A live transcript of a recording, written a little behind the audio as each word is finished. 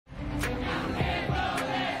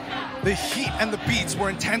The heat and the beats were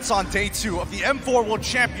intense on day 2 of the M4 World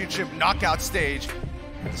Championship knockout stage.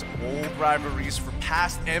 As old rivalries for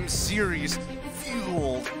past M Series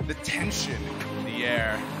fueled the tension in the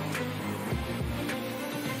air.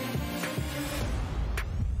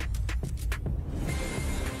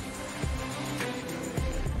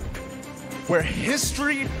 Where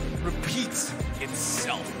history repeats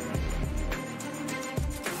itself.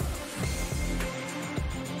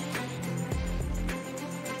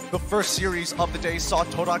 The first series of the day saw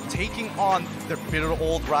Torak taking on their bitter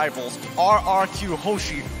old rivals, RRQ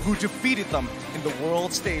Hoshi, who defeated them in the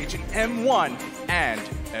world stage in M1 and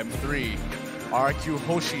M3. RRQ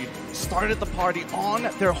Hoshi started the party on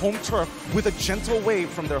their home turf with a gentle wave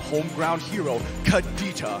from their home ground hero,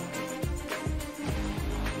 Kadita.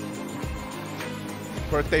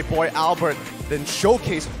 Birthday boy Albert then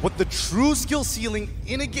showcased what the true skill ceiling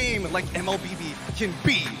in a game like MLBB can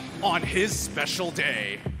be on his special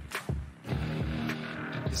day.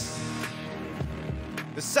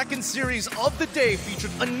 The second series of the day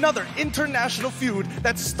featured another international feud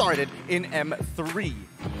that started in M3.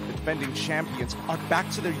 The defending champions are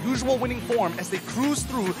back to their usual winning form as they cruise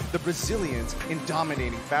through the Brazilians in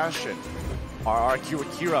dominating fashion. RRQ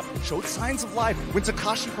Akira showed signs of life when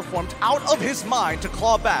Takashi performed out of his mind to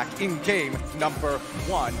claw back in game number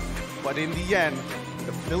 1. But in the end,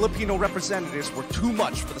 the Filipino representatives were too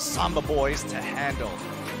much for the Samba boys to handle.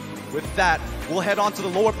 With that, we'll head on to the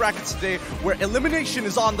lower brackets today where elimination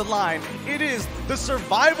is on the line. It is the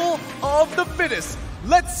survival of the fittest.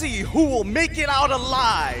 Let's see who will make it out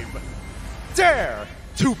alive. Dare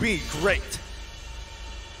to be great.